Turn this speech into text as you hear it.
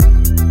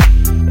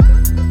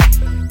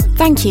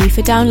Thank you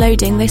for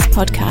downloading this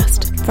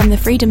podcast from the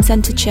Freedom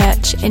Centre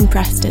Church in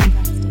Preston.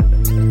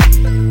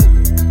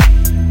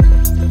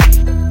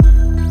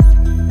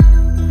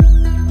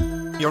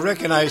 You'll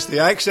recognise the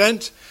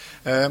accent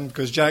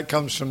because Jack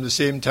comes from the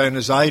same town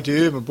as I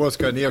do. We've both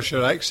got an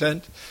Ayrshire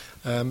accent.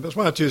 There's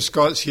one or two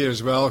Scots here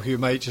as well who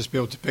might just be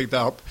able to pick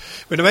that up.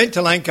 When I went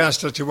to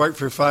Lancaster to work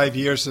for 5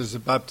 years as a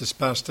Baptist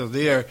pastor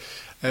there,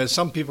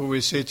 some people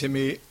would say to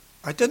me,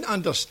 I didn't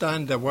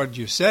understand a word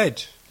you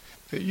said.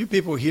 But you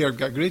people here have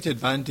got great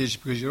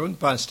advantage because your own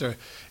pastor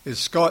is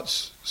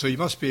Scots, so you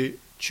must be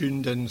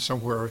tuned in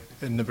somewhere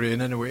in the brain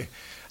anyway.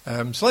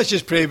 So let's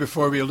just pray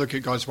before we look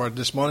at God's Word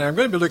this morning. I'm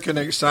going to be looking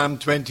at Psalm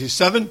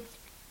 27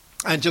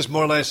 and just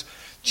more or less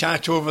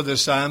chat over the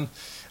Psalm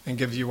and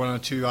give you one or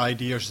two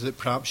ideas that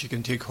perhaps you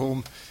can take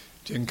home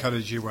to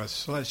encourage you with.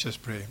 So let's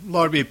just pray.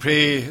 Lord, we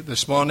pray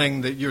this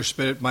morning that your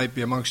Spirit might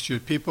be amongst your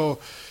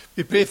people.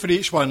 We pray for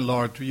each one,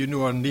 Lord. You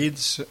know our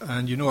needs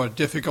and you know our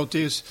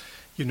difficulties.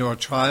 You know our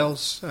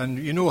trials, and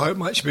you know how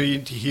much we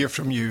need to hear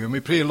from you. And we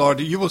pray, Lord,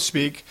 that you will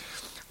speak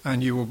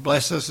and you will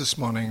bless us this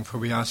morning, for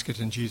we ask it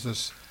in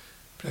Jesus'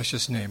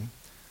 precious name.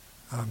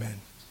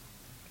 Amen.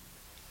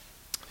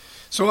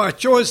 So I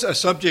chose a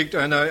subject,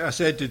 and I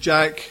said to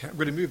Jack, I'm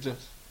going to move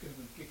this.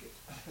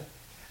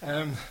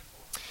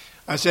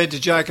 I said to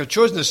Jack, I've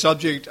chosen a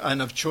subject,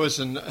 and I've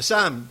chosen a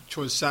psalm. I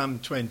chose Psalm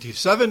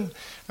 27,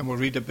 and we'll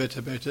read a bit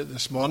about it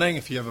this morning.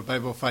 If you have a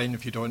Bible, fine.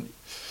 If you don't,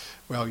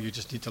 well, you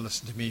just need to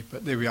listen to me,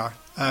 but there we are.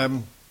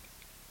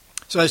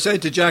 So I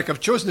said to Jack, I've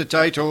chosen the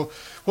title,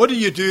 What Do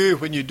You Do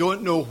When You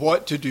Don't Know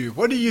What to Do?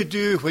 What do you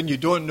do when you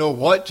don't know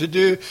what to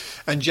do?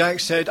 And Jack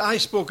said, I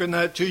spoke on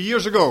that 2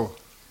 years ago.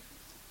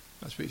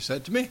 That's what he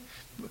said to me.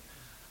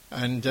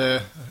 And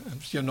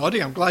you're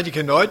nodding. I'm glad you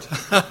can nod.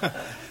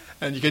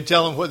 And you can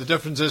tell him what the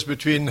difference is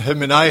between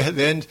him and I at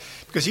the end.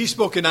 Because he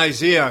spoke in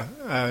Isaiah,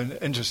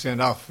 interesting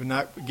enough, and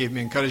that gave me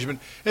encouragement.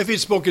 If he'd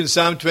spoken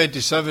Psalm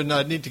 27,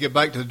 I'd need to get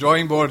back to the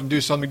drawing board and do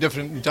something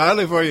different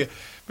entirely for you.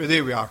 But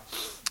there we are.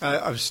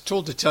 I was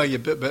told to tell you a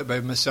bit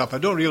about myself. I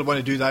don't really want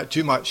to do that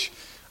too much.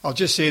 I'll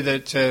just say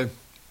that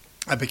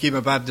I became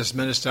a Baptist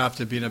minister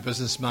after being a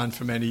businessman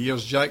for many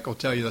years. Jack will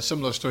tell you a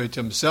similar story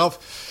to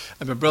himself.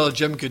 And my brother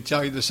Jim could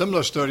tell you the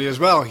similar story as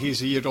well.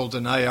 He's a year older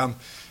than I am.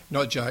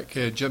 Not Jack,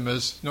 Jim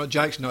is. Not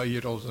Jack's not a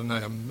year older than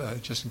I am,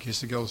 just in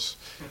case the girls,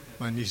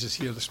 my niece is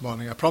here this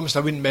morning. I promised I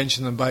wouldn't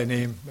mention them by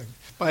name,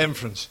 by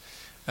inference,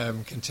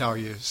 can tell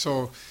you.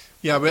 So,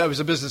 yeah, I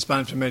was a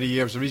businessman for many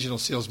years, a regional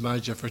sales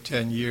manager for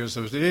 10 years. I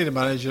was the area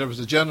manager, I was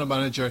the general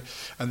manager,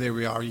 and there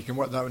we are. You can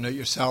work that one out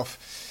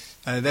yourself.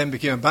 I then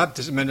became a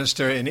Baptist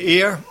minister in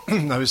Ayr.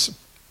 I was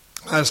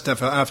asked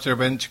if after I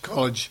went to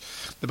college,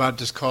 the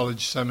Baptist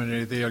College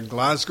Seminary there in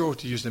Glasgow,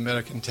 to use the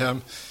American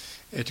term,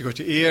 to go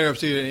to Ayr. I was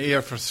there in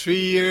Ayr for 3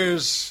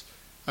 years.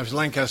 I was in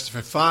Lancaster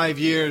for 5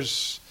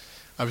 years.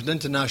 I was in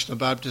International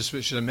Baptist,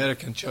 which is an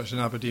American church in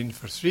Aberdeen,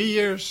 for 3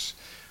 years.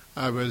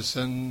 I was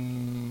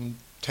in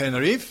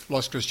Tenerife,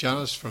 Los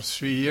Cristianos, for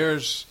 3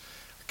 years.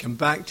 I came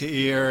back to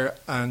Ayr,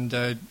 and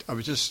I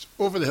was just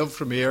over the hill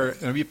from Ayr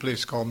in a wee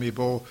place called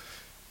Maybole.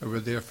 I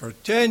was there for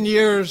 10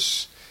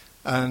 years,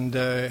 and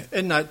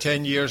in that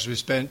 10 years we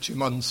spent 2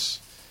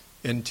 months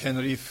in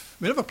Tenerife.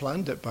 We never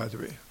planned it, by the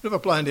way. Never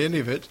planned any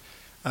of it.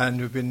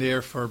 And we've been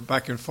there for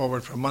back and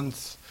forward for a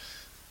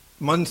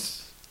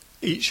month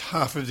each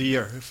half of the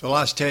year. For the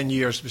last 10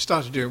 years, we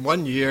started doing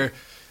 1 year,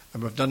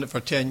 and we've done it for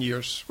 10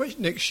 years. Which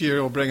next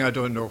year will bring, I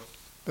don't know.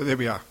 But there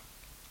we are.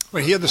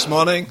 We're here this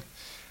morning.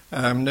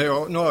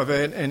 Now, not of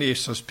any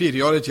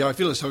superiority. I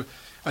feel it's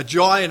a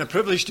joy and a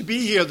privilege to be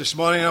here this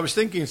morning. I was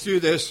thinking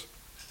through this.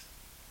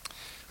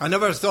 I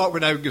never thought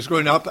when I was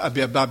growing up I'd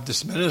be a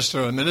Baptist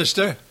minister or a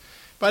minister.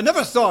 But I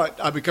never thought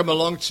I would come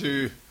along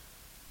to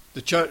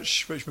the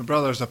church, which my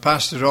brother is a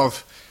pastor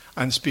of,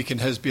 and speak in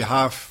his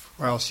behalf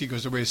whilst he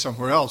goes away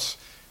somewhere else.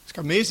 It's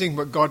amazing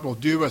what God will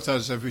do with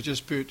us if we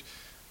just put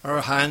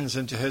our hands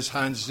into his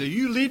hands and say,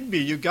 you lead me,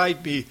 you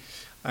guide me,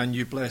 and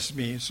you bless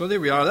me. So there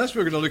we are. That's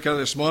what we're going to look at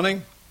this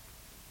morning.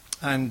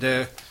 And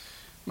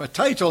my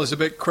title is a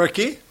bit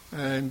quirky,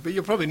 but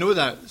you'll probably know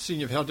that,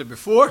 seeing you've heard it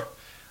before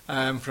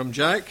from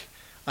Jack.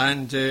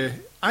 And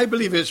I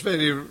believe it's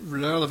very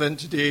relevant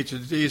today to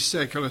today's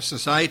secular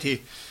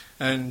society.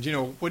 And, you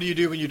know, what do you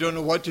do when you don't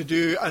know what to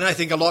do? And I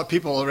think a lot of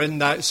people are in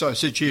that sort of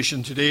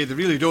situation today. They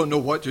really don't know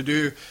what to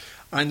do.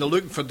 And they're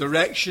looking for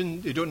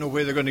direction. They don't know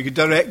where they're going to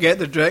get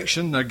the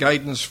direction, their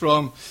guidance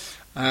from.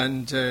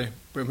 And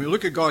when we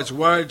look at God's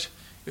Word,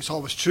 it's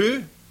always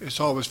true.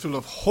 It's always full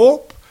of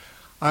hope.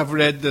 I've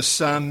read this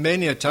psalm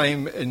many a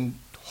time in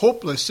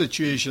hopeless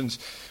situations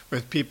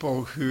with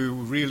people who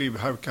really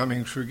are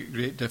coming through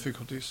great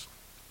difficulties.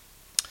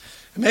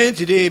 And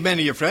today,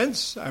 many of your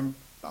friends,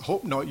 I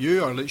hope not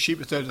you, are like sheep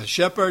without a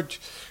shepherd.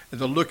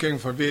 They're looking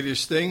for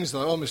various things.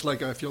 They're almost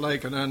like, if you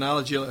like, an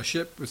analogy like a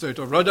ship without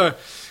a rudder,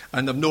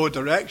 and they've no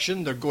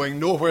direction. They're going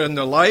nowhere in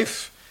their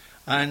life.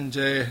 And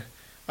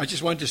I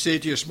just want to say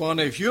to you this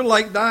morning, if you're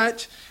like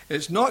that,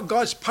 it's not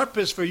God's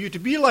purpose for you to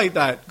be like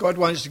that. God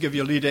wants to give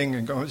you leading,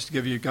 and God wants to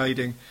give you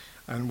guiding,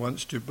 and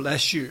wants to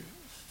bless you.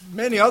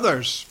 Many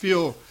others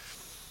feel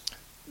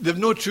they've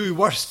no true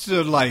worth to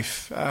their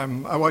life.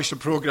 I watched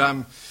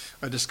a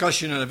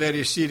discussion on a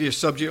very serious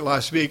subject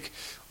last week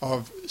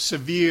of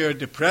severe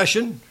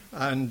depression,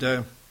 and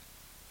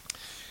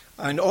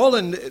all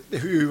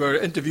who were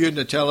interviewed on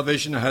the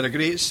television had a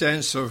great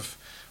sense of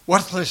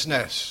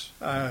worthlessness,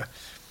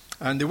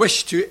 and they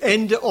wished to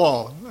end it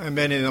all, and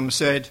many of them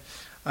said.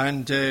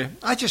 And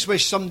I just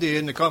wish somebody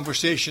in the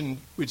conversation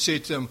would say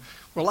to them,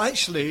 well,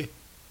 actually,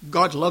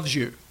 God loves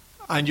you,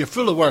 and you're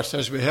full of worth,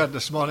 as we heard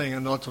this morning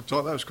in the little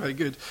talk. That was quite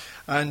good.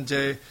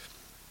 And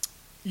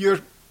your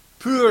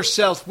poor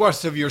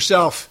self-worth of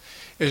yourself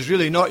is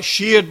really not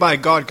shared by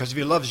God, because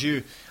he loves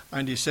you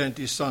and he sent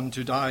his son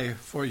to die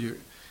for you.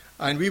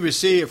 And we would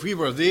say, if we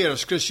were there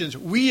as Christians,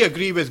 we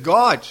agree with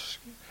God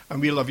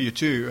and we love you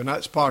too. And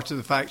that's part of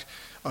the fact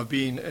of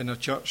being in a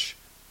church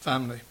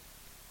family.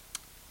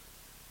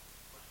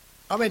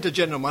 I went to a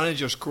general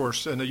manager's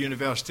course in a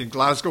university in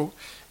Glasgow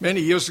many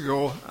years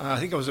ago. I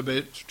think I was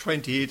about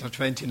 28 or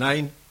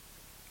 29.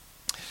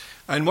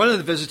 And one of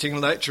the visiting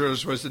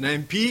lecturers was an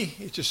MP.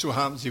 It just so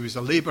happens he was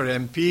a Labour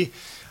MP.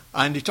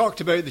 And he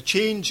talked about the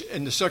change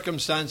in the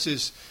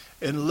circumstances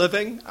in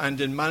living and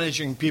in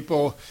managing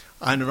people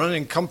and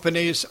running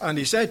companies. And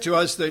he said to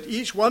us that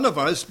each one of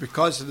us,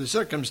 because of the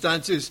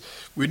circumstances,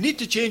 we need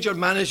to change our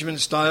management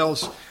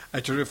styles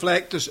to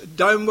reflect this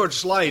downward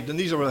slide. And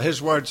these are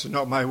his words,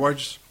 not my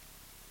words.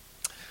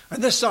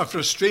 And this sort of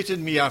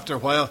frustrated me after a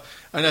while.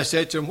 And I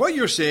said to him, what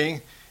you're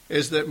saying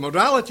is that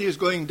morality is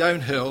going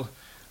downhill,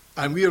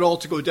 and we are all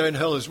to go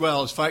downhill as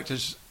well, in fact,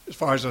 as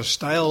far as our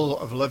style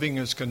of living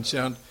is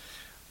concerned.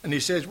 And he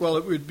says, well,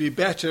 it would be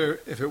better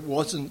if it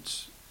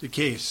wasn't the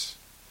case.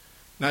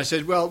 And I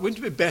said, well, wouldn't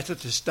it be better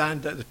to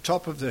stand at the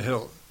top of the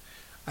hill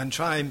and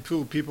try and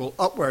pull people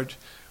upward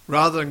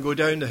rather than go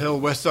down the hill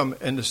with them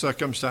in the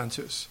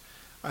circumstances?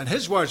 And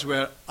his words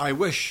were, I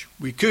wish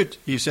we could,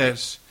 he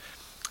says.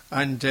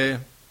 And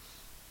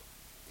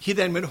he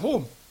then went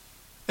home.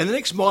 And the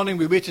next morning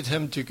we waited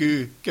him to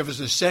go give us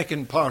the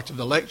second part of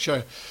the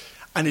lecture,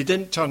 and he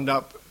didn't turn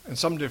up. And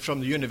somebody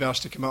from the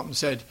university came up and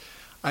said,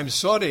 I'm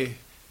sorry,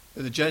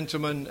 the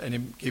gentleman, and he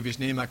gave his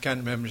name, I can't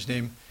remember his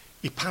name,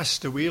 he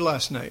passed away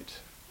last night.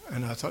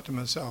 And I thought to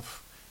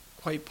myself,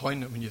 quite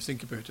poignant when you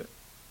think about it.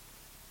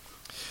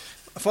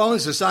 A fallen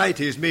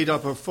society is made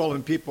up of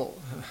fallen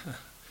people.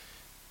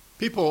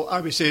 People, I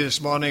would say this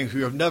morning,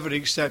 who have never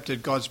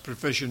accepted God's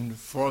provision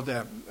for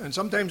them. And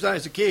sometimes that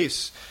is the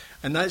case.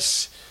 And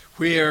that's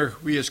where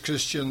we as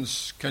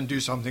Christians can do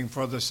something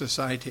for the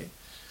society.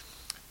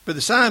 But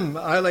the Psalm,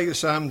 I like the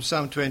Psalm,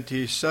 Psalm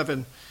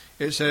 27,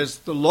 it says,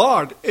 the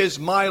Lord is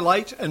my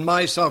light and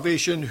my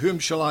salvation, whom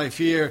shall I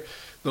fear?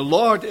 The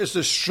Lord is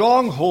the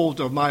stronghold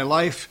of my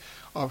life,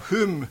 of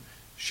whom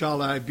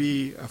shall I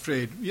be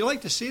afraid? You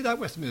like to say that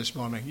with me this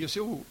morning? You say,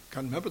 oh,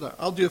 can't remember that.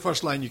 I'll do the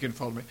first line, you can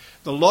follow me.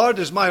 The Lord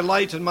is my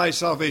light and my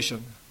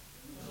salvation.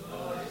 The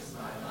Lord is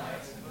my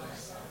light and my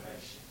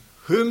salvation.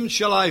 Whom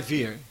shall I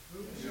fear?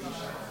 Whom shall I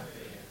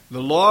fear?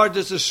 The Lord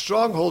is the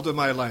stronghold of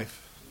my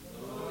life.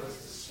 The Lord is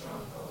the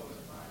stronghold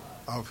of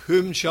my life. Of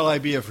whom shall I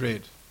be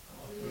afraid?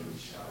 Of whom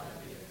shall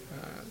I be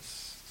afraid?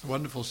 It's a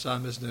wonderful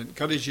psalm, isn't it?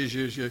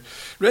 Encourages you.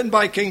 Written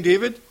by King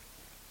David.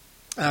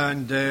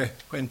 And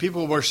when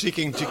people were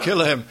seeking to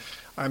kill him,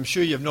 I'm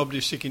sure you have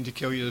nobody seeking to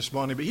kill you this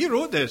morning, but he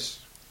wrote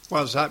this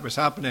whilst that was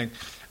happening.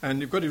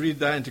 And you've got to read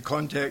that into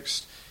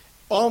context.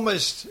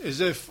 Almost as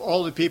if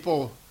all the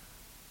people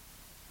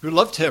who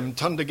loved him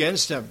turned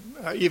against him.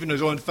 Even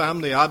his own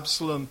family,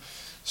 Absalom,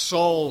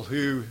 Saul,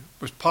 who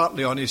was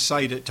partly on his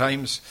side at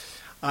times.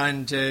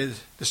 And they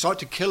sought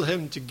to kill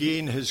him to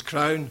gain his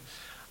crown.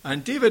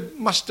 And David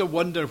must have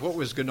wondered what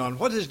was going on.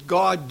 What is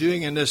God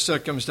doing in these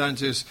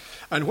circumstances?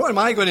 And what am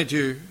I going to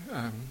do?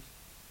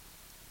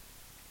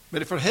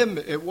 But for him,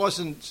 it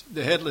wasn't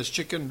the headless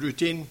chicken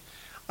routine.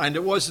 And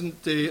it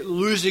wasn't the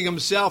losing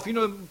himself. You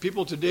know,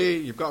 people today,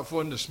 you've got a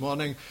phone this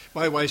morning.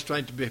 My wife's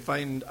trying to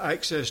find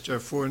access to her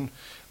phone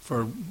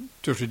for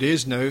 2 or 3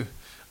 days now.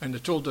 And they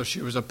told her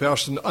she was a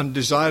person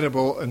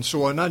undesirable and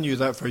so on. I knew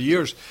that for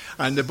years.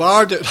 And they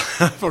barred it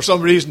for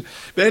some reason.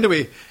 But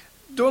anyway,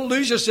 don't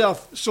lose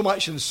yourself so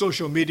much in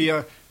social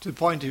media to the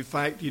point of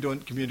fact you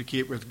don't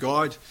communicate with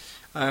God.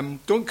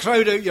 Don't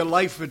crowd out your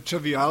life with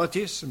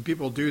trivialities, and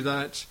people do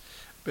that.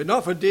 But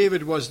not for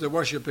David was the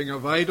worshipping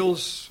of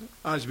idols,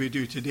 as we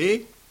do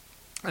today.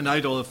 An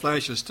idol of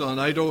flesh is still an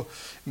idol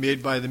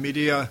made by the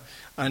media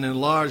and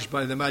enlarged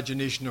by the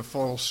imagination of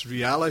false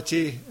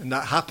reality. And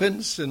that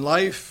happens in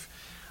life.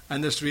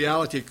 And this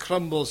reality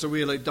crumbles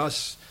away like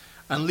dust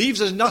and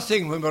leaves us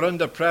nothing when we're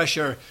under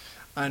pressure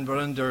and we're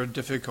under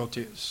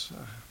difficulties.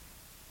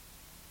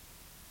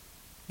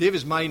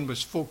 David's mind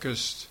was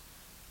focused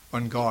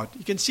on God.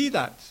 You can see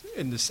that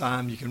in the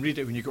psalm. You can read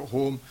it when you go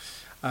home.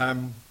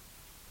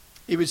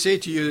 He would say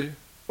to you,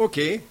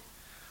 okay,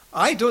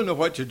 I don't know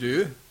what to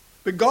do,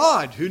 but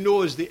God, who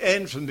knows the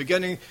end from the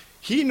beginning,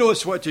 he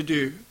knows what to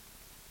do.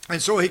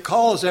 And so he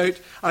calls out,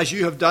 as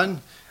you have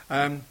done,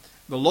 the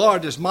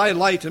Lord is my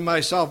light and my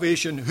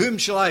salvation. Whom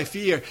shall I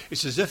fear?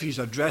 It's as if he's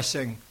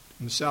addressing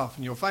himself.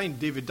 And you'll find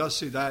David does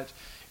say that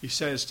he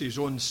says to his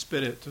own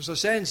spirit. There's a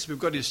sense we've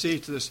got to say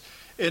to this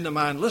inner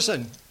man,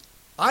 listen,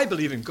 I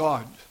believe in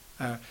God.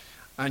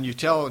 And you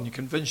tell and you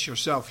convince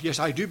yourself, yes,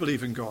 I do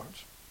believe in God.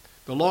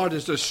 The Lord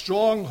is the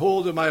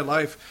stronghold of my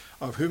life.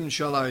 Of whom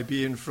shall I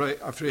be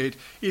afraid?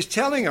 He's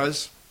telling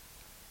us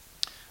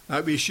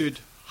that we should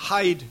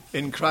hide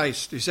in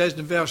Christ. He says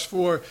in verse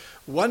 4,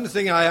 one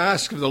thing I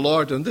ask of the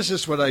Lord, and this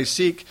is what I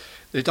seek,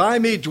 that I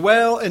may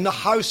dwell in the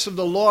house of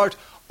the Lord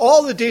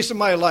all the days of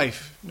my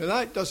life. Now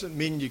that doesn't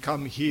mean you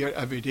come here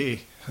every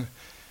day.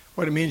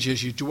 What it means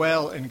is you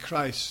dwell in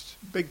Christ.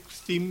 Big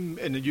theme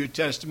in the New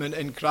Testament,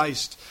 in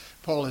Christ.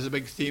 Paul has a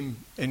big theme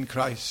in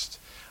Christ.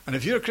 And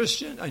if you're a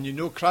Christian and you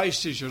know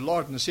Christ is your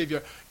Lord and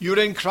Savior, you're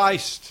in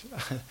Christ.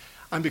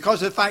 And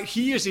because of the fact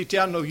He is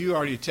eternal, you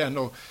are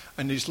eternal.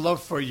 And His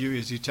love for you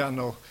is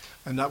eternal.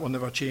 And that will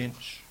never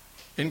change.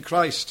 In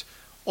Christ,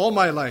 all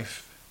my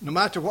life, no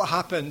matter what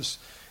happens,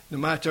 no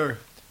matter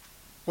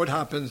what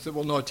happens, that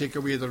will not take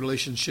away the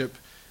relationship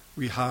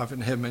we have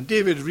in Him. And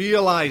David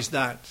realized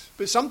that.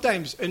 But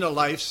sometimes in our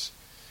lives,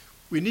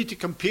 we need to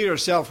compare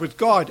ourselves with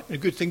God. And a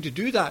good thing to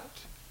do that.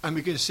 And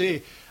we can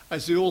say,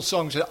 as the old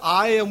song said,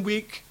 I am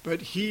weak,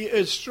 but He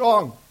is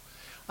strong.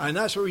 And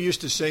that's what we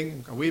used to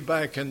sing way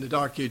back in the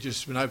dark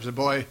ages when I was a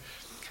boy.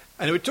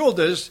 And we told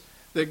us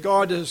that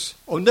God is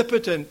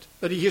omnipotent,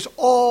 that He is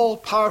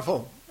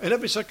all-powerful. In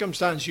every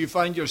circumstance you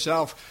find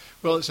yourself,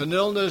 whether it's an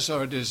illness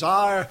or a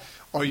desire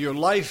or your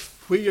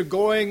life, where you're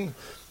going,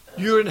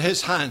 you're in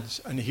His hands,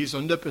 and He's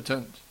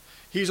omnipotent.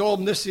 He's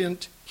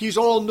omniscient. He's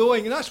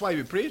all-knowing, and that's why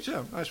we pray to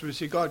Him. That's why we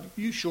say, God,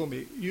 you show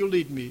me, you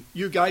lead me,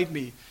 you guide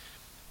me.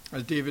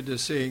 As David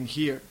is saying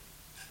here,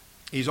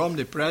 He's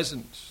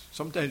omnipresent.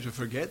 Sometimes we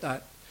forget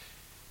that.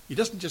 He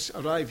doesn't just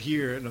arrive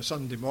here on a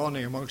Sunday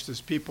morning amongst His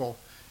people.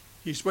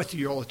 He's with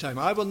you all the time.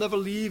 I will never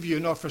leave you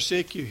nor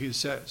forsake you, He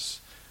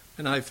says.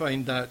 And I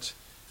find that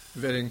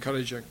very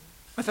encouraging.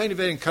 I find it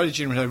very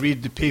encouraging when I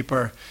read the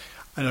paper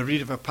and I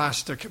read of a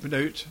pastor coming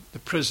out of the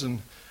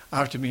prison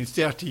after being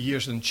 30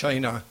 years in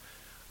China.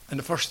 And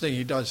the first thing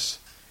he does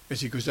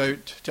is he goes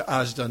out to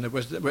Asda and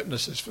the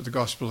witnesses for the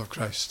gospel of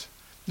Christ.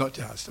 Not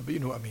to Asda, but you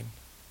know what I mean.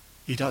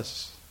 He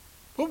does.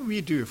 What would we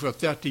do if we were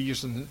 30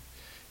 years in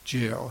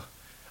jail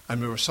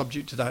and we were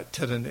subject to that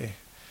tyranny?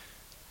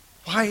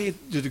 Why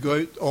do they go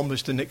out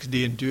almost the next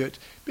day and do it?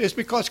 It's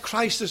because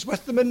Christ is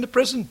with them in the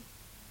prison.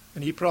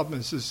 And He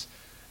promises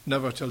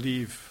never to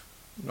leave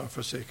nor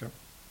forsake them.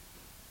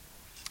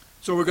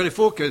 So we're going to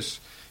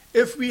focus.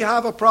 If we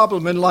have a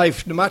problem in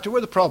life, no matter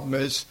what the problem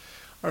is,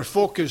 our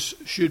focus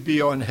should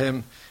be on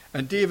Him.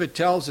 And David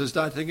tells us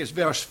that, I think it's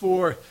verse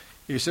 4,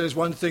 he says,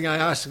 one thing I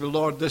ask of the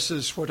Lord, this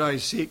is what I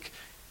seek.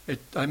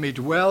 I may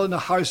dwell in the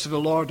house of the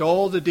Lord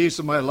all the days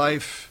of my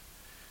life,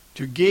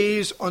 to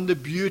gaze on the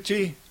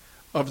beauty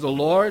of the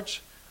Lord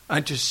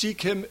and to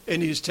seek Him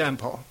in His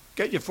temple.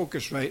 Get your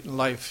focus right in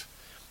life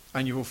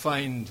and you will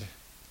find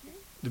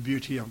the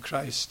beauty of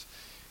Christ.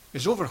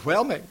 It's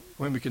overwhelming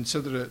when we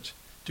consider it.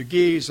 To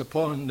gaze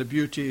upon the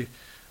beauty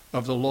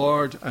of the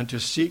Lord and to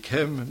seek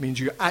Him means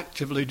you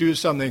actively do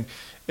something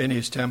in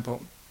His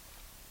temple.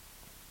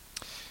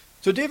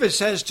 So David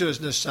says to us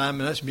in this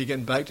psalm, and that's me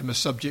getting back to my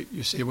subject.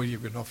 You say, well,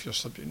 you've gone off your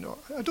subject. No,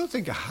 I don't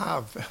think I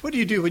have. What do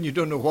you do when you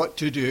don't know what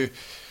to do?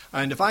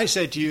 And if I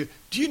said to you,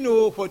 do you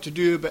know what to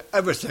do about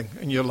everything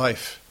in your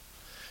life?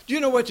 Do you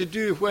know what to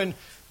do when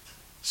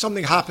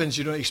something happens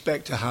you don't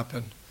expect to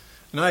happen?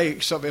 And I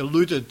sort of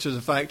alluded to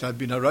the fact I'd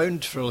been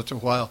around for a little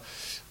while.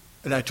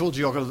 And I told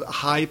you all the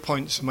high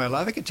points in my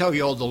life. I could tell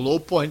you all the low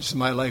points in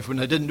my life when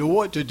I didn't know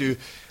what to do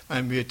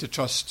and we had to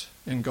trust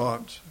in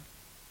God.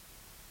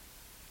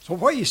 So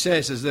what he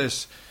says is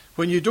this: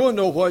 when you don't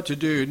know what to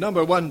do,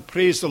 number one,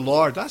 praise the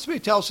Lord. That's what he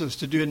tells us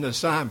to do in the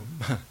psalm.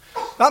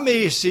 That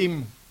may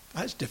seem,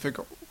 that's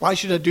difficult. Why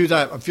should I do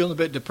that? I'm feeling a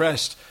bit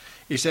depressed.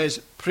 He says,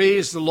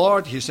 praise the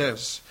Lord, he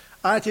says.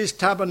 At His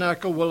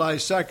tabernacle will I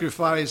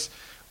sacrifice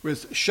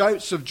with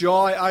shouts of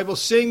joy. I will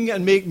sing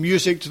and make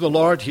music to the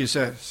Lord, he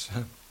says.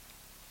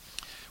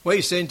 What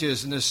he's saying to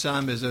us in this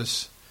psalm is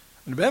this.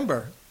 And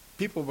remember,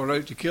 people were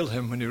out to kill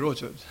him when he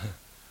wrote it.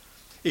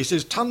 He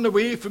says, turn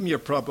away from your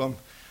problem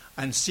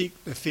and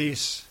seek the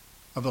face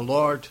of the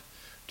Lord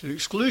to the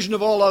exclusion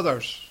of all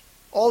others,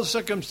 all the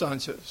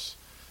circumstances.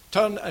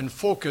 Turn and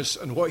focus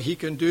on what He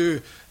can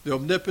do, the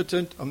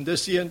omnipotent,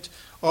 omniscient,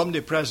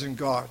 omnipresent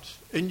God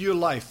in your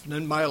life and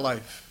in my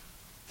life.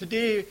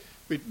 Today,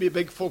 we'd be a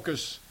big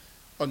focus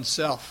on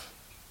self,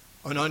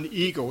 on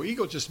ego.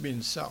 Ego just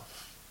means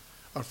self.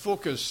 Our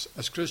focus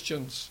as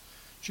Christians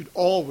should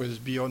always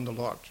be on the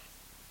Lord.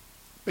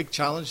 Big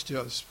challenge to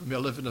us when we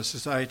live in a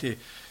society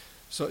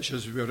such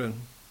as we're in.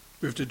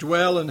 We have to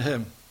dwell in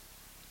Him.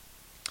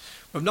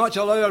 We have not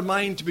to allow our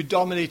mind to be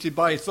dominated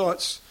by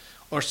thoughts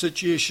or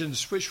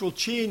situations which will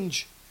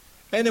change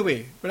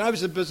anyway. When I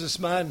was a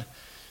businessman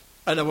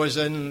and I was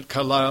in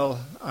Carlisle,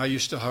 I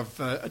used to have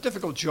a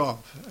difficult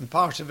job. And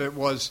part of it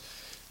was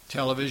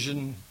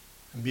television,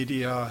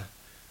 media,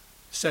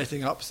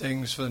 setting up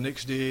things for the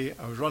next day.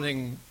 I was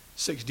running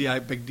 6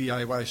 big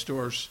DIY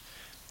stores.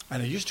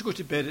 And I used to go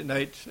to bed at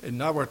night in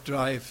an hour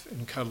drive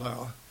in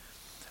Carlisle.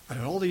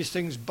 And all these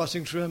things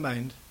buzzing through my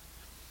mind.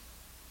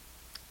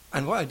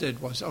 And what I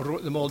did was I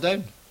wrote them all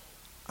down.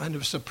 And it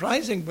was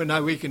surprising when I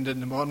awakened in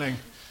the morning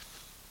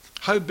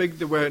how big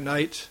they were at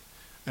night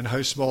and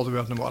how small they were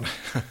in the morning.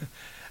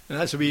 And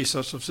that's a wee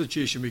sort of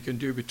situation we can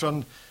do. We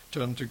turn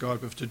to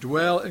God. We have to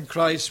dwell in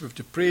Christ. We have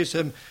to praise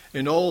him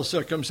in all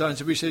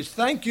circumstances. We say,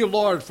 thank you,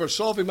 Lord, for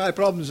solving my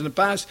problems in the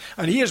past.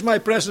 And here's my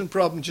present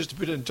problem, just to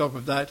put it on top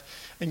of that.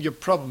 And your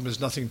problem is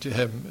nothing to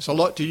him. It's a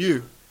lot to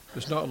you.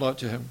 It's not a lot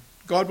to him.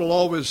 God will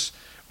always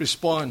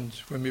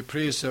respond when we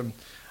praise him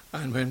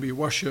and when we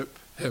worship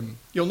him.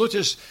 You'll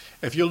notice,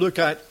 if you look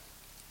at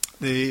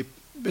the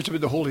bit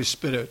about the Holy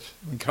Spirit,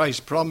 when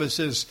Christ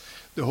promises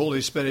the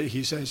Holy Spirit,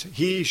 he says,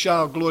 he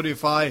shall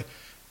glorify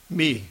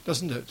me,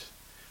 doesn't it?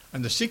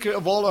 And the secret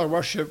of all our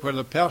worship,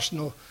 whether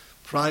personal,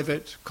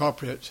 private,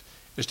 corporate,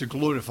 is to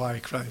glorify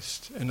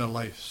Christ in our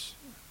lives.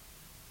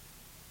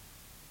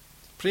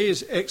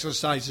 Praise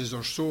exercises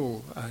our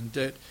soul, and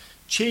it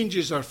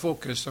changes our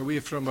focus away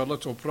from our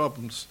little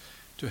problems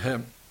to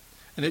him.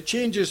 And it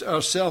changes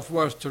our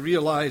self-worth to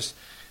realize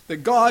that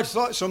God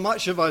thought so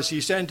much of us,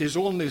 he sent his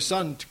only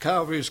Son to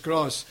Calvary's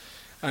cross.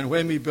 And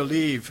when we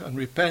believe and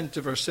repent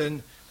of our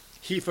sin,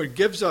 he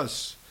forgives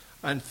us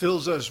and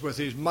fills us with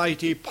his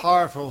mighty,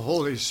 powerful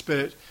Holy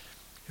Spirit,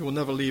 who will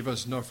never leave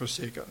us nor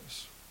forsake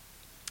us.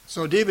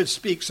 So David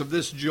speaks of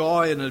this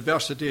joy in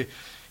adversity.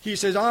 He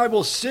says, I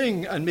will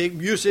sing and make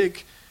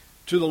music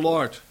to the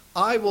Lord.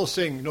 I will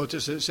sing,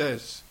 notice it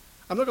says.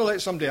 I'm not going to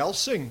let somebody else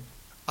sing.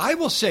 I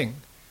will sing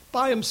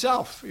by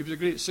himself. He was a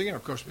great singer,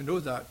 of course, we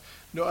know that.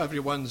 Not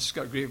everyone's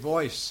got a great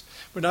voice.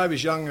 When I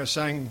was young, I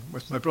sang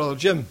with my brother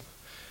Jim.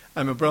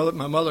 And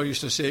my mother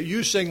used to say,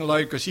 you sing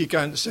loud because he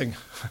can't sing.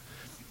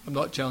 I'm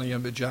not telling you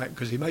about Jack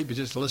because he might be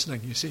just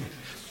listening, you see.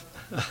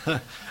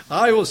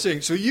 I will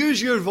sing. So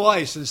use your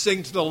voice and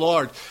sing to the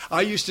Lord.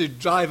 I used to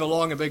drive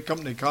along a big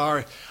company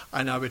car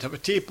and I would have a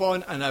tape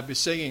on and I'd be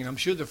singing. I'm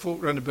sure the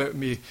folk round about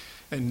me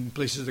in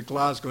places like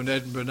Glasgow and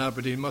Edinburgh and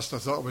Aberdeen must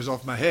have thought it was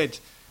off my head.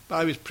 But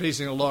I was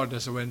praising the Lord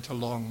as I went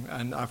along,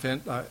 and I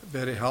found that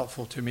very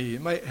helpful to me.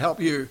 It might help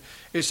you.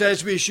 It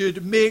says we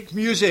should make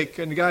music,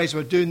 and guys,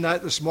 we're doing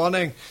that this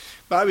morning.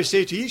 But I would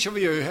say to each of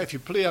you, if you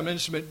play an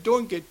instrument,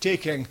 don't get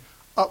taken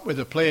up with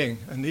the playing.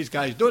 And these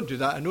guys don't do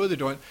that. I know they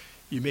don't.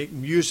 You make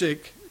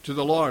music to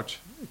the Lord.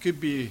 It could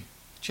be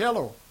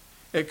cello.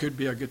 It could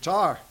be a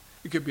guitar.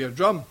 It could be a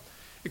drum.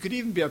 It could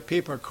even be a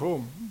paper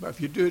comb. But if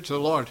you do it to the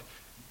Lord,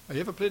 have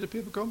you ever played a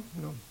paper comb?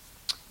 No.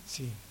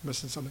 See,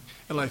 missing something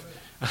in life.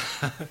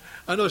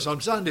 I know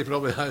some. Sandy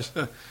probably has.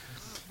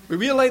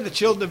 We're like the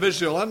children of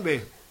Israel, aren't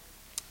we?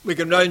 We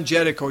go round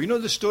Jericho. You know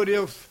the story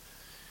of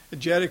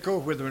Jericho,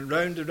 where they went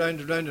round and round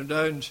and round and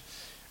round,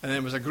 and then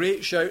there was a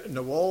great shout and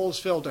the walls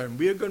fell down.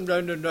 We're going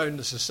round and round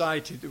the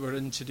society that we're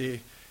in today,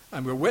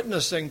 and we're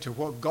witnessing to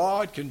what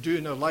God can do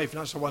in our life,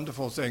 and that's a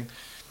wonderful thing.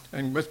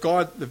 And with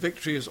God, the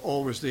victory is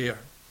always there.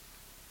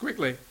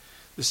 Quickly,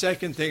 the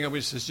second thing I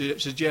would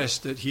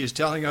suggest that he is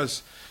telling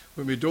us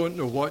when we don't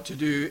know what to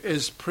do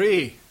is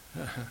pray.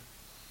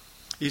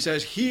 He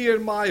says, hear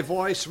my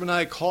voice when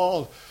I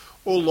call,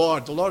 O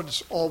Lord. The Lord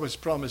has always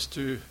promised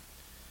to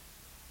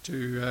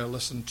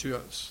listen to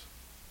us.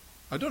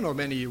 I don't know how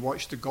many of you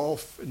watched the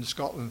golf in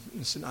Scotland,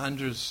 in St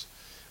Andrews,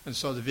 and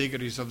saw the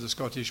vagaries of the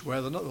Scottish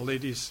weather, not the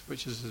ladies,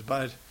 which is as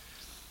bad.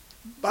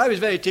 But I was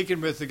very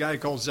taken with the guy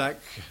called Zach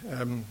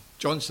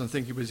Johnson, I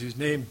think it was his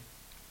name.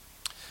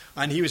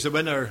 And he was the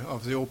winner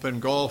of the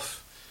Open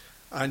Golf.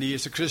 And he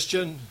is a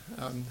Christian.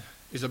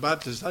 He's a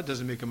Baptist. That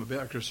doesn't make him a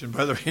better Christian,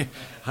 by the way.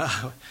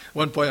 At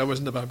one point I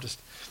wasn't a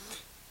Baptist.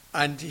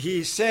 And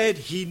he said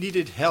he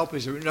needed help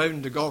as he went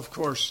round the golf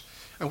course.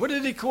 And what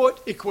did he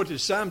quote? He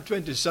quoted Psalm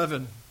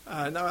 27.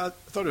 And I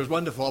thought it was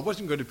wonderful. I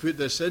wasn't going to put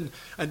this in.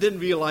 I didn't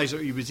realise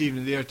that he was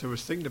even there until I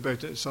was thinking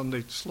about it.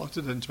 Somebody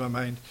slotted it into my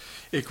mind.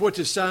 He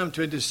quoted Psalm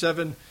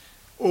 27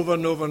 over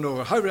and over and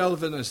over. How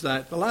relevant is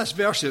that? The last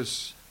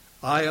verses.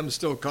 I am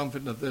still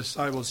confident of this.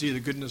 I will see the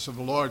goodness of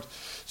the Lord.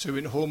 So he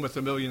went home with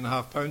 £1.5 million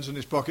in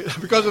his pocket.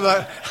 Because of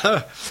that,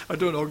 I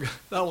don't know.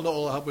 That will not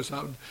all have what's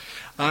happened.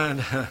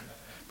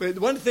 But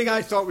one thing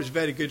I thought was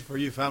very good for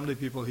you family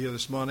people here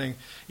this morning,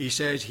 he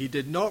says he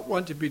did not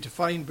want to be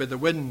defined by the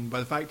win, by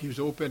the fact he was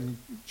Open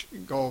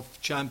golf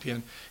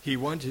champion. He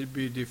wanted to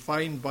be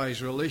defined by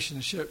his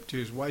relationship to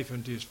his wife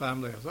and to his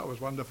family. I thought it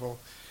was wonderful,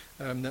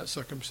 that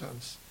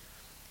circumstance.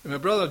 And my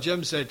brother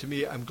Jim said to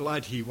me, I'm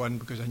glad he won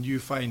because I knew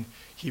fine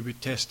he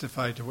would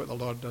testify to what the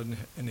Lord done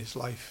in his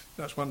life.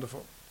 That's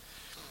wonderful.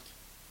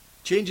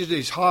 Changes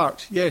his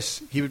heart.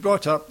 Yes, he was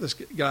brought up, this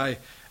guy,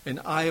 in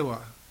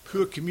Iowa.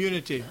 Poor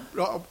community,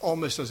 brought up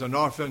almost as an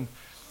orphan.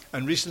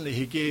 And recently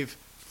he gave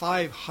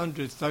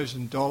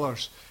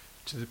 $500,000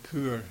 to the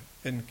poor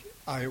in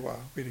Iowa,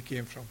 where he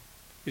came from.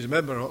 He's a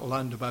member of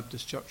Orlando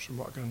Baptist Church, from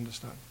what I can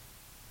understand.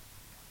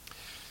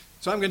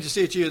 So I'm going to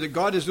say to you that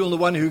God is the only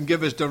one who can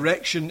give us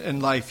direction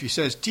in life. He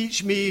says,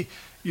 teach me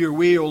your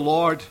way, O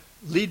Lord.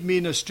 Lead me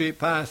in a straight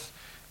path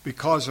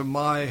because of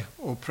my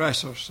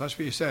oppressors. That's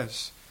what he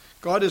says.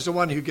 God is the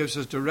one who gives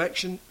us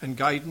direction and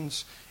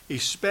guidance,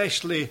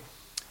 especially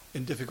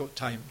in difficult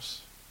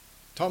times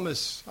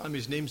Thomas, I'm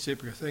his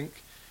namesake, I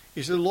think.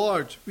 He said,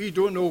 Lord, we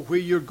don't know where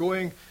you're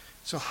going,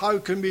 so how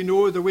can we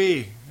know the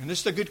way? And this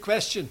is a good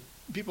question.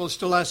 People are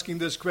still asking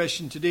this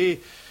question today.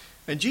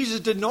 And Jesus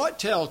did not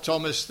tell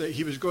Thomas that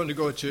he was going to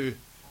go to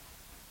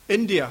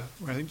India,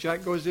 where I think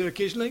Jack goes there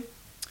occasionally.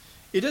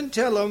 He didn't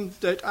tell him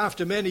that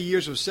after many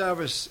years of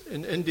service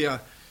in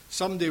India,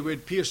 somebody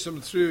would pierce him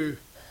through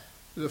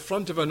the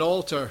front of an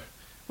altar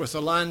with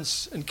a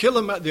lance and kill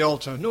him at the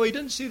altar. No, he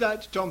didn't say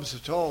that to Thomas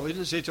at all. He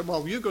didn't say to him,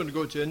 well, you're going to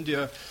go to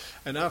India,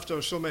 and after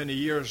so many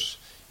years,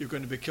 you're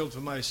going to be killed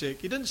for my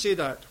sake. He didn't say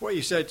that. What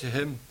he said to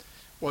him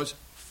was,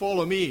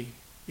 follow me.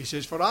 He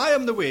says, for I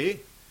am the way,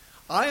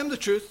 I am the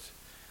truth,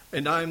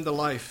 and I am the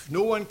life.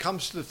 No one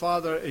comes to the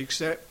Father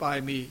except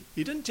by me.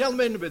 He didn't tell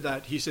men about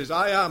that. He says,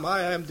 I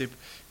am,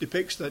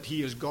 depicts that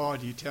he is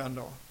God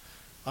eternal.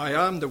 I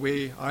am the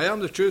way, I am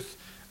the truth,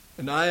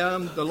 and I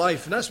am the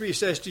life. And that's what he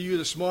says to you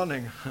this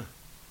morning.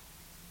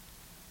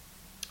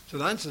 So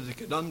the answer to the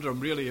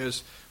conundrum really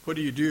is, what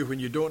do you do when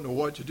you don't know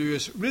what to do?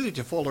 Is really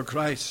to follow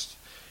Christ.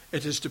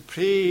 It is to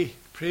pray,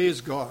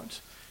 praise God.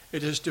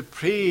 It is to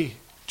pray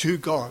to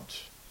God.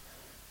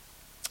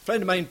 A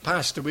friend of mine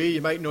passed away.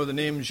 You might know the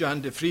name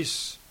Jean de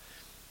Vries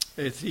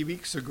 3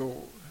 weeks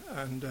ago.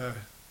 And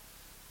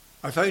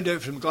I found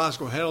out from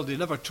Glasgow Herald, he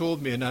never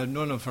told me, and I've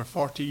known him for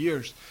 40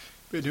 years.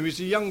 But when he was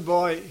a young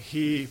boy,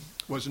 he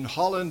was in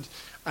Holland,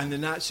 and the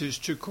Nazis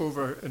took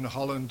over in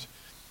Holland.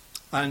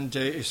 And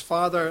his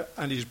father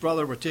and his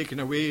brother were taken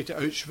away to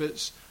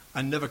Auschwitz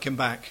and never came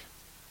back.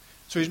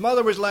 So his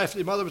mother was left.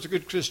 His mother was a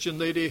good Christian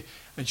lady,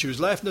 and she was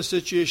left in a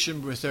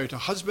situation without a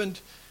husband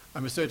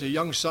and without a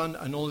young son,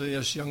 and only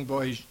this young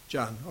boy,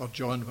 Jan, or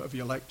John, whatever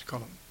you like to call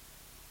him.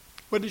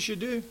 What did she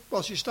do?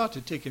 Well, she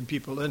started taking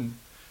people in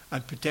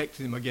and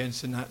protecting them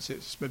against the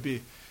Nazis,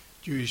 maybe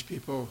Jewish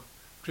people,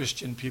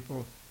 Christian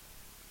people.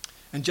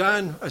 And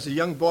Jan, as a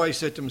young boy,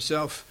 said to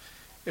himself,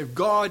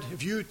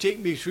 if you take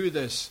me through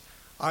this,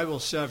 I will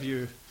serve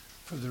you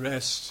for the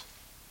rest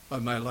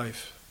of my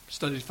life.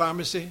 Studied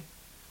pharmacy,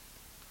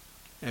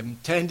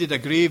 tended a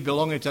grave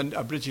belonging to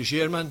a British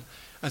airman,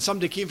 and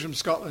somebody came from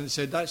Scotland and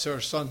said, that's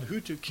our son. Who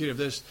took care of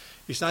this?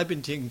 He said, I've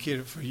been taking care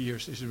of it for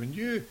years. He said, when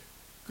you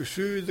go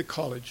through the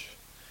college,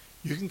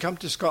 you can come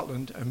to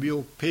Scotland and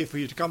we'll pay for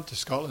you to come to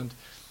Scotland.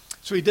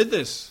 So he did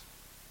this.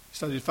 He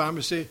studied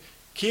pharmacy,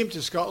 came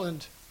to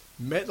Scotland,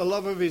 met the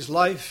love of his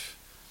life.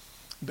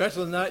 Better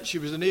than that, she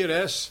was an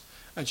heiress,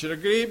 and she had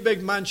a great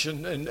big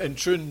mansion in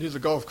Troon near the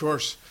golf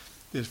course.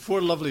 They had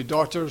 4 lovely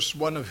daughters,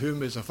 one of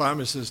whom is a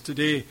pharmacist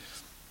today.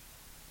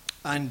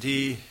 And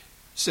he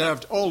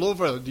served all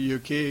over the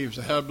UK. He was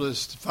a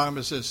herbalist,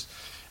 pharmacist,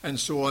 and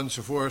so on and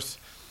so forth.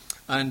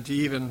 And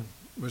he even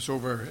was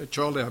over at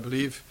Chorley, I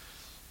believe,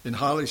 in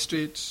Harley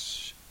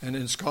Street, and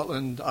in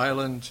Scotland,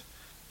 Ireland.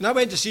 And I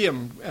went to see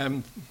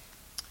him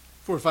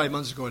 4 or 5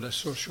 months ago at a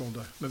sore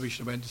shoulder. Maybe I should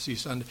have went to see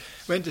Sunday.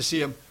 Went to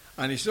see him,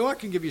 and he said, I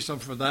can give you some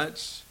for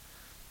that.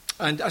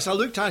 And as I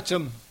looked at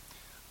him,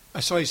 I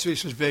saw his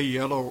face was very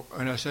yellow,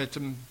 and I said to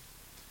him,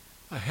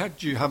 I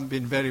heard you haven't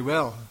been very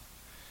well.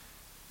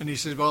 And he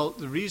said, well,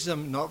 the reason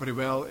I'm not very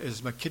well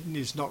is my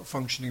kidney's not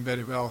functioning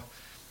very well,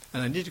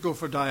 and I need to go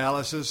for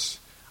dialysis,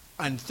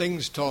 and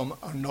things, Tom,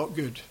 are not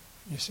good,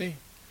 you see.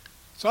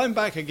 So I'm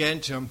back again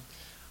to him,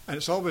 and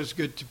it's always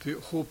good to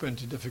put hope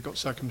into difficult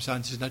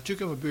circumstances. And I took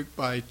him a book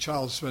by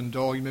Charles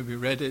Swindoll, you maybe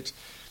read it,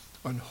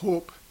 on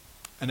hope,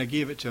 and I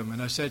gave it to him.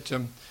 And I said to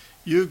him,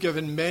 you've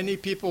given many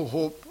people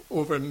hope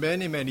over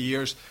many, many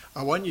years.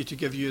 I want you to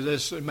give you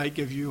this. It might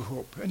give you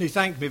hope. And he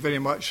thanked me very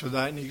much for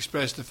that, and he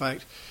expressed the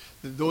fact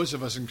that those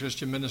of us in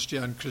Christian ministry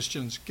and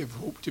Christians give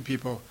hope to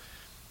people.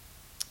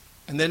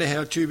 And then I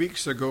heard 2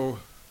 weeks ago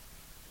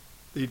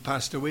that he'd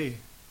passed away.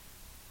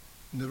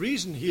 And the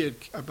reason he had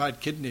a bad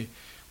kidney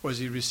was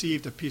he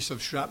received a piece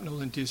of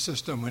shrapnel into his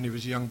system when he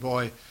was a young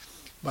boy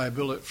by a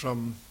bullet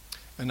from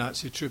a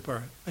Nazi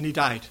trooper. And he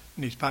died,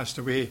 and he's passed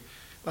away.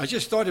 I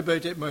just thought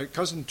about it. My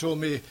cousin told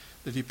me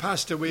that he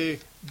passed away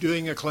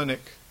doing a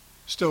clinic,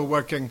 still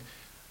working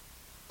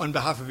on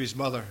behalf of his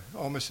mother,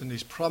 almost in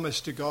his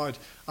promise to God,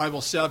 I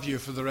will serve you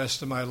for the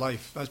rest of my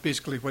life. That's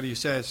basically what he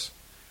says.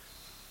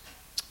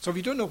 So if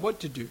you don't know what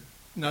to do,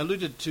 and I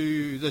alluded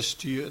to this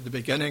to you at the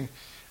beginning,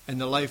 in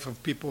the life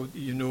of people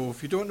you know,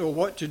 if you don't know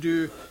what to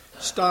do,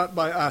 start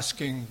by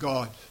asking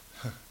God.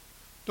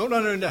 Don't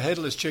run around a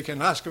headless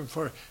chicken. Ask him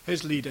for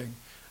his leading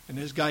and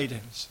his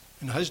guidance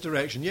and his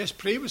direction. Yes,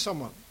 pray with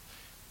someone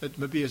that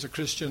maybe is a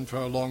Christian for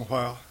a long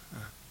while.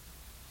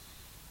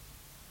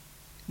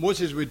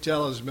 Moses would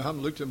tell us, we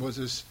haven't looked at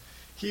Moses,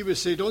 he would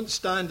say, don't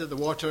stand at the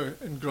water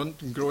and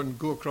grunt and groan,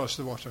 go across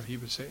the water, he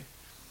would say.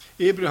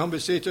 Abraham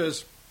would say to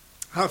us,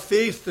 have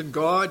faith in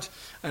God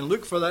and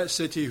look for that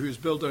city whose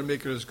builder and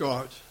maker is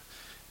God.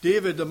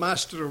 David, the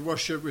master of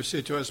worship, would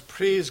say to us,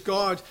 praise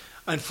God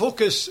and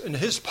focus on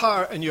his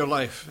power in your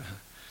life.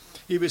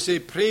 He would say,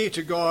 pray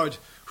to God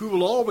who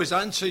will always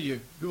answer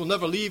you, who will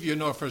never leave you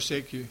nor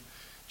forsake you.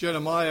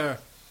 Jeremiah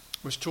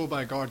was told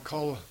by God,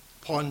 call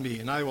upon me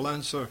and I will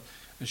answer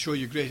and show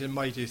you great and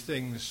mighty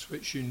things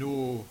which you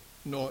know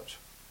not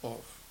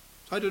of.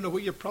 I don't know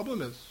what your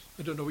problem is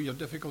I don't know what your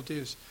difficulty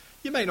is.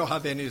 You might not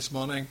have any this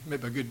morning,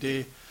 maybe a good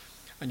day,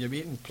 and you've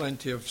eaten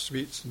plenty of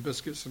sweets and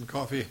biscuits and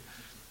coffee,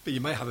 but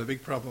you might have a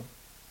big problem.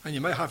 And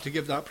you might have to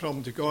give that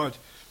problem to God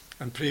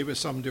and pray with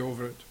somebody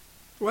over it.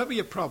 Whatever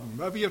your problem,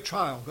 whatever your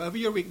trial, whatever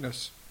your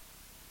weakness,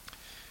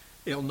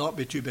 it'll not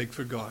be too big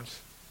for God.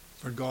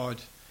 For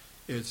God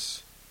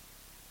is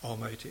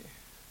almighty.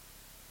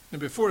 And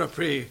before I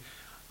pray,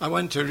 I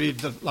want to read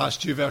the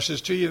last 2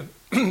 verses to you.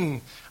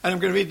 And I'm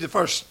going to read the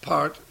first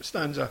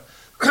stanza,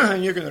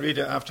 and you're going to read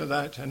it after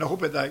that. And I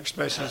hope that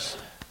expresses,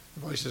 the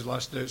voice has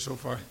lasted out so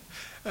far.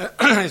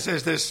 It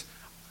says this,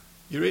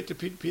 you read to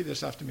repeat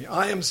this after me.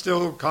 I am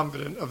still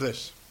confident of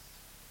this.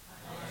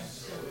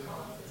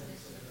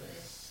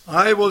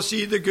 I will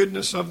see the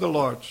goodness of the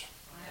Lord.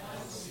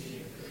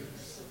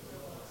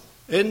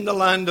 In the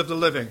land of the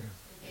living.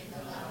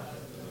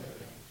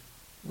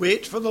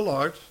 Wait for the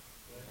Lord.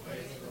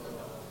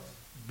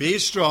 Be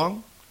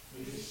strong.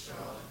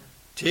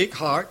 Take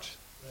heart.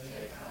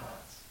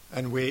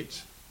 And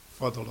wait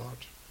for the Lord.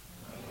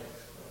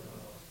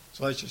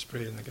 So let's just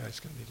pray and the guys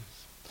can lead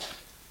us.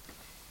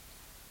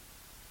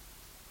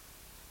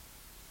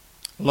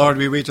 Lord,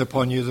 we wait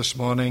upon you this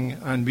morning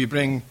and we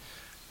bring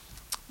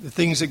the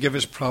things that give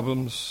us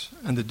problems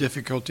and the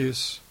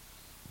difficulties.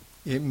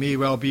 It may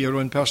well be our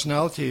own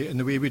personality in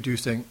the way we do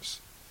things.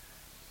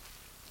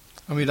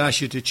 And we'd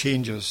ask you to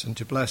change us and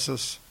to bless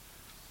us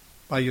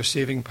by your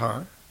saving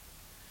power.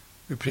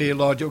 We pray,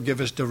 Lord, you'll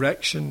give us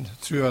direction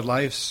through our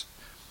lives.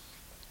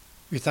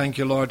 We thank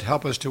you, Lord,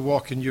 help us to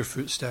walk in your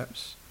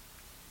footsteps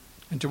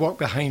and to walk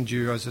behind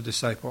you as a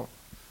disciple.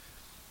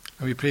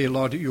 And we pray,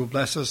 Lord, that you'll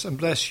bless us and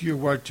bless your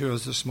word to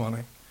us this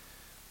morning.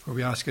 For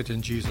we ask it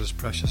in Jesus'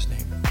 precious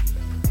name.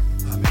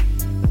 Amen.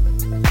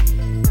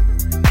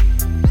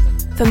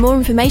 For more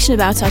information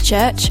about our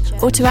church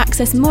or to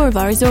access more of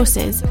our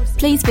resources,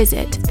 please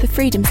visit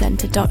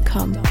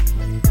thefreedomcentre.com.